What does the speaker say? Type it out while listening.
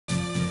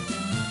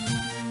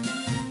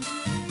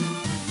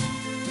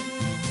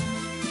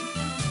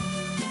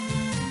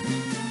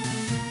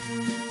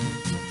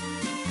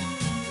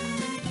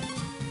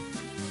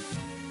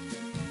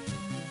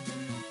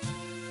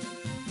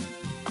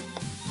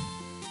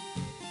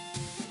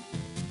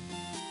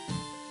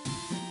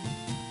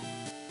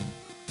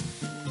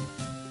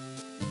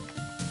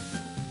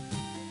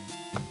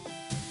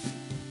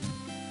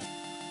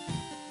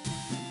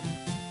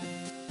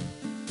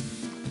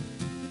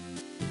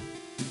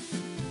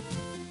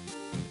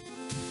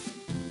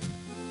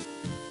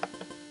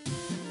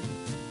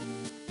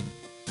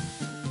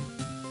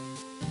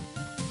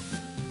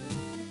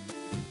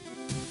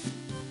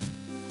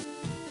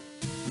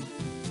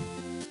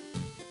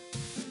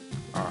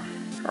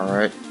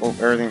Alright, well,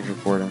 everything's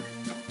recording.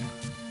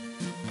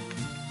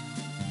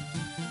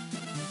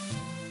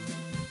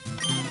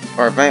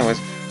 Alright, but anyways,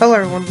 hello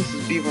everyone, this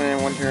is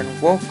B191 here,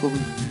 and welcome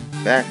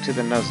back to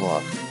the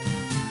Nuzlocke.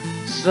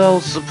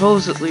 So,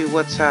 supposedly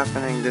what's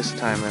happening this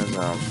time is,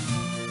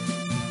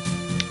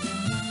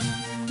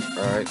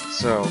 alright,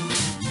 so,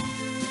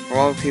 for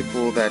all the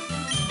people that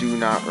do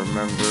not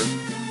remember,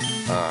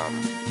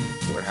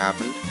 what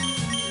happened,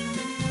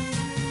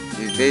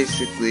 is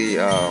basically,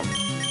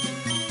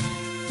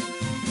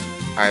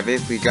 I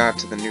basically got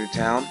to the new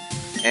town,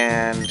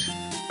 and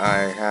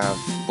I have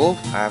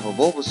a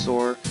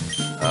Bulbasaur,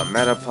 a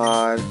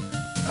Metapod,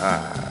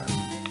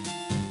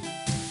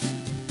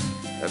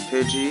 a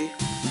Pidgey,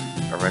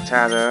 a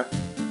Rattata,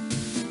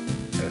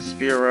 a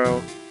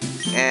Spearow,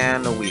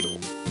 and a Weedle.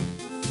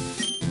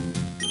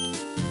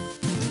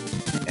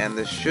 And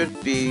this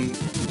should be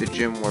the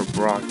gym where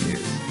Brock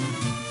is.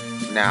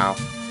 Now,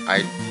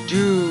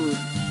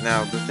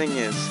 the thing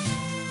is,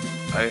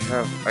 I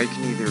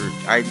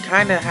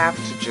kinda have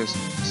to just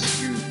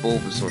use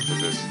Bulbasaur for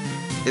this.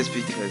 Is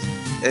because,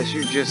 as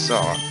you just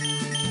saw,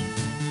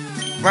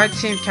 my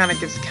team kinda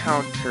gets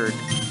countered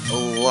a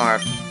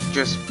lot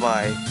just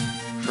by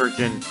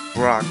freaking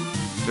Brock,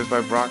 just by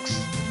Brock's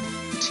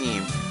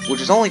team, which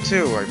is only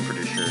two, I'm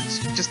pretty sure. It's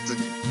just a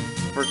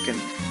freaking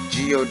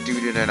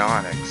Geodude and an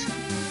Onix.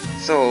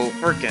 So,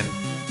 freaking,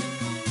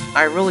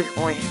 the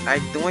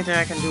only thing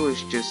I can do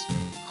is just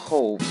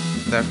hope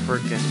that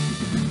freaking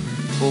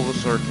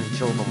Bulbasaur can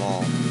kill them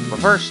all. But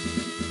first,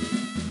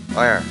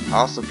 oh yeah, I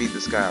also beat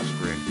this guy off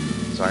screen,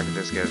 so I can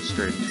just get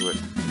straight into it.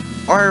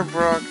 Alright,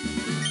 Brock,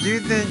 do you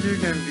think you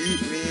can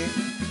beat me?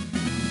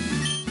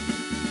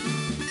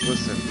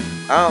 Listen,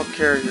 I don't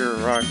care you're a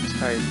rock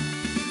type.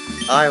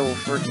 I will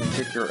freaking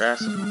kick your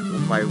ass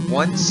with my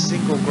one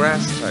single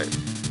grass type.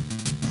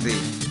 See,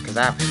 because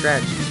I have a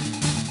strategy.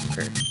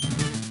 Okay.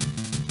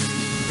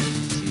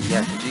 See, he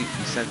has G,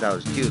 he sends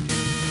out his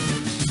Geodude.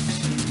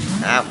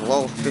 I have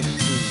level 15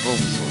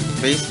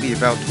 Bulbasaur, basically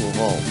about to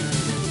evolve.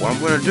 What I'm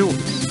gonna do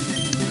is,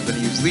 I'm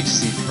gonna use Leech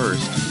Seed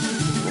first,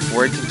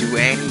 before it can do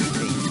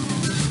anything.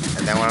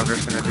 And then what I'm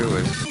just gonna do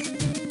is,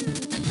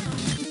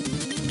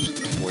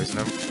 just poison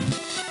him.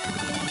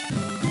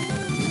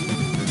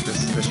 This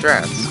is the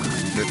strats.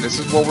 This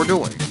is what we're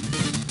doing.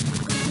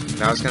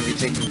 Now it's gonna be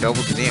taking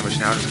double the damage,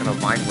 now I'm just gonna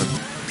Vine Whip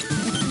him.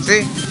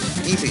 See?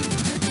 Easy.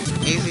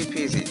 Easy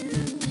peasy.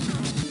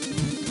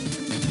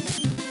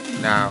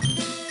 Now,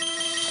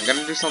 I'm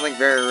gonna do something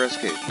very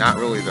risky. Not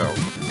really though.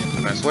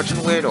 I'm gonna switch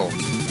in Weedle.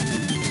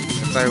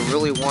 Since I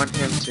really want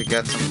him to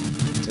get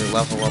to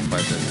level up by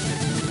this.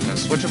 I'm gonna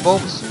switch a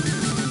Bulbasaur.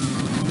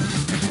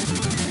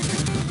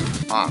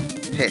 Ah,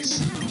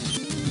 piss.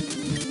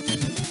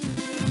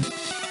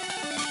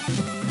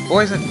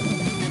 Poison!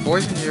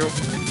 Poison you!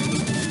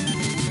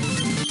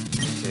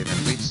 Okay, then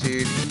Leech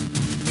Seed.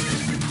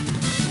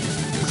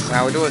 This is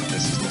how we do it.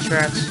 This is the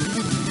strats.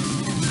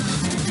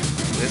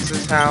 This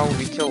is how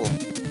we kill him.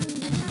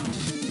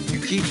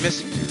 Keep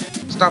missing,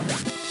 dude. Stop that.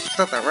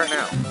 Stop that right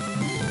now.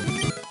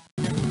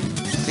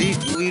 See,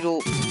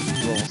 Weedle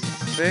level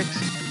 6.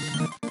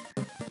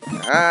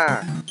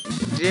 Ah,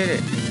 did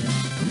it.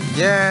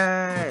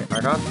 Yay!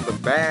 I got the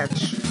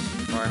badge.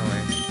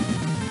 Finally.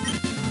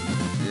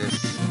 Yes.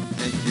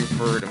 Thank you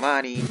for the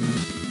money.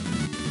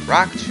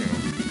 Rock Tomb.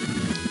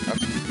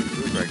 That's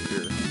good right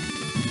there.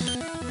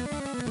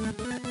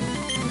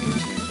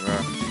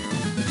 Rock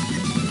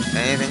Tomb.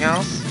 Anything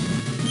else?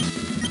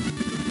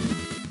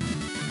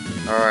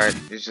 Alright,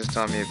 he's just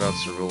telling me about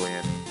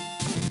Cerulean.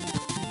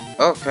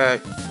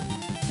 Okay.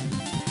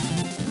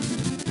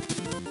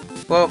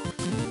 Well,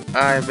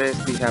 I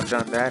basically have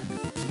done that.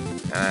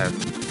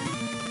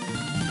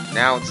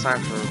 Now it's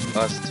time for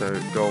us to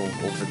go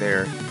over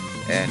there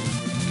and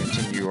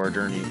continue our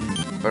journey.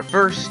 But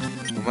first,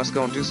 we must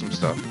go and do some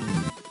stuff.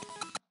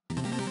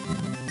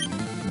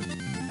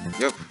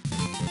 Yep.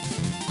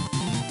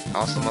 I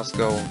also must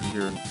go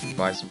here and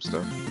buy some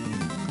stuff.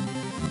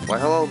 Why,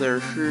 hello there,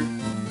 sure.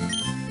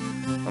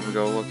 Let me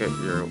go look at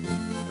your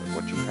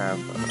what you have.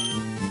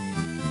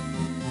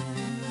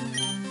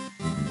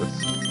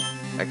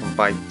 I can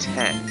buy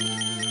 10.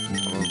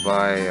 I'm gonna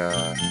buy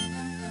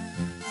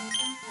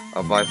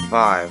I'll buy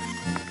 5.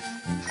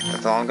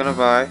 That's all I'm gonna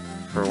buy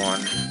for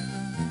one.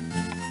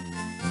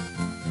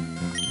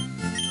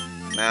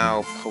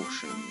 Now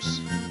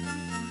potions.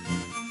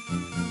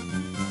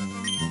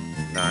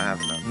 No, I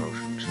have enough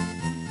potions.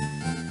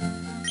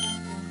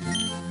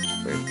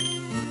 Wait.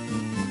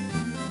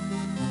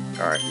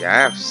 Alright, yeah, I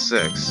have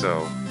 6,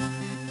 so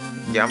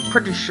yeah, I'm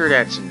pretty sure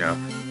that's enough.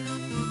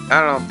 I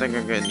don't think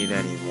I'm gonna need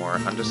any more.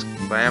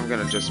 But I am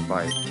gonna just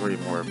buy 3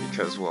 more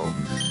because, well,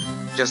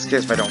 just in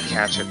case if I don't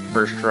catch it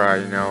first try,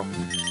 you know.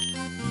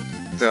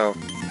 So,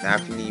 now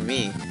if you need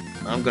me,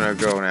 I'm gonna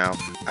go now.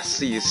 I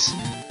see you.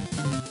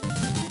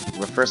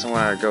 But first I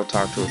wanna go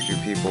talk to a few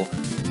people.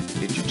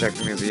 Did you check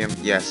the museum?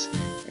 Yes.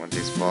 One of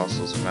these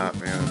fossils are not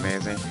really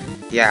amazing.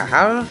 Yeah,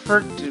 how the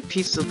frick did a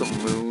piece of the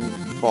moon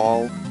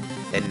fall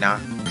and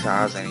not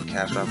cause any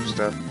catastrophic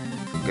stuff?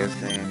 Good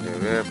thing.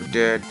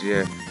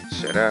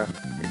 Shut up.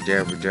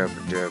 Dabba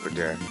dabba dabba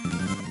dabba.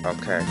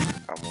 Okay,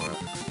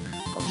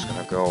 I'm just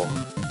gonna go.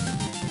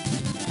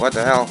 What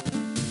the hell?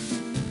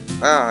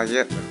 Ah,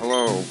 yeah,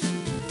 hello.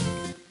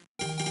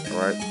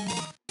 Alright.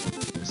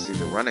 See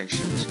the running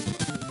shoes.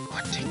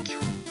 Oh, thank you.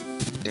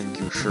 Thank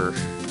you, sure.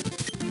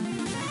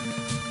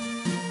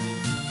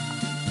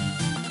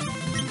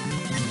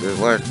 Good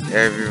luck,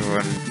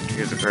 everyone.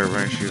 Here's a pair of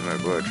running shoes, my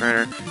beloved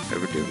trainer.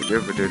 Dabba dabba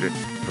dabba dabba.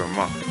 From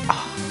mom.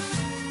 Ah.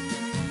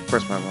 Of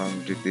course my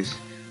mom did this.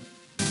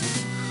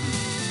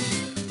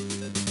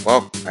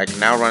 Well, I can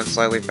now run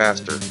slightly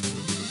faster.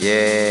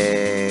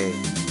 Yay!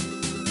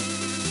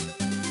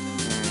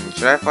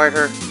 Should I fight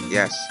her?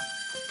 Yes.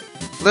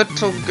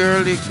 Little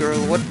girly girl,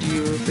 what do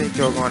you think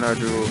you're gonna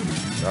do?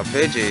 A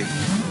Pidgey?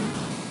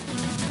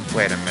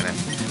 Wait a minute.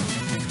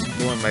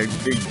 Doing my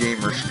big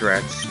gamer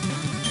strats.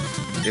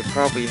 It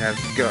probably has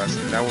Gust,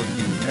 and that would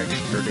be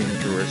extra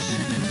dangerous.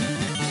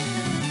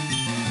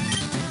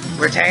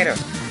 Potato!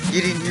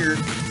 Get in here!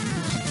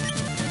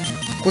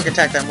 Quick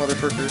attack that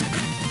motherfucker!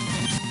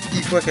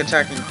 You quick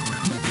attacking.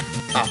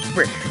 Ah,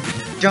 frick!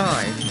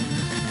 Die!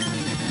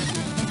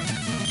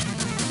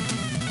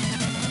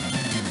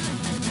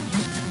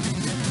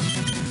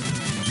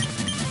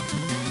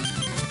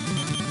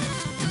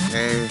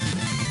 Okay.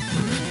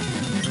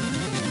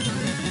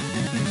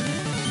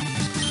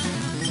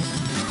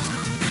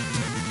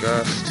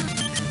 Gust.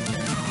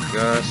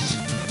 Gust.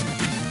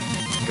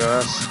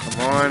 Gust.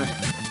 Come on.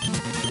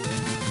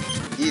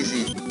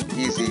 Easy.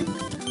 Easy.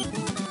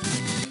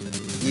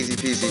 Easy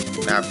peasy.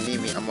 Now, if you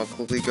need me, I'm gonna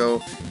quickly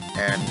go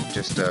and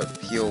just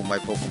heal my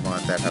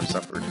Pokemon that have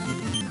suffered.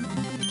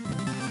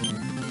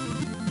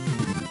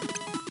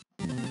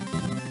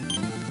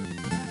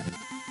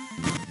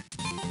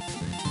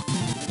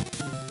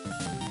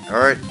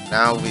 Alright,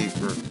 now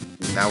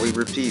we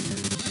repeat.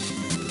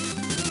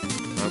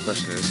 No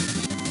question is.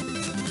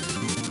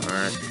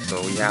 Alright,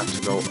 so we have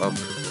to go up.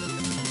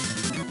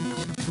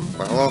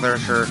 Well, hello there,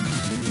 sir.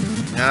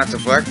 Now it's a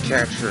black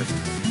catcher.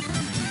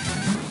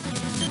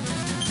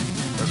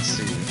 Let's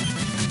see.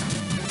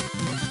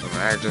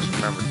 I just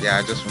remembered. Yeah,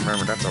 I just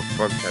remembered that's a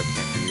bug type.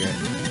 Can't do that.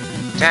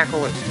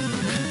 Tackle it.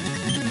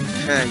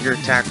 Your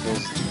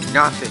tackles do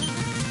nothing.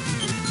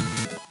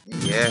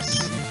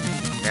 Yes.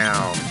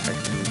 Now I can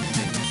do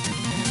things.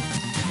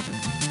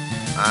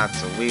 Ah,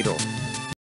 it's a Weedle.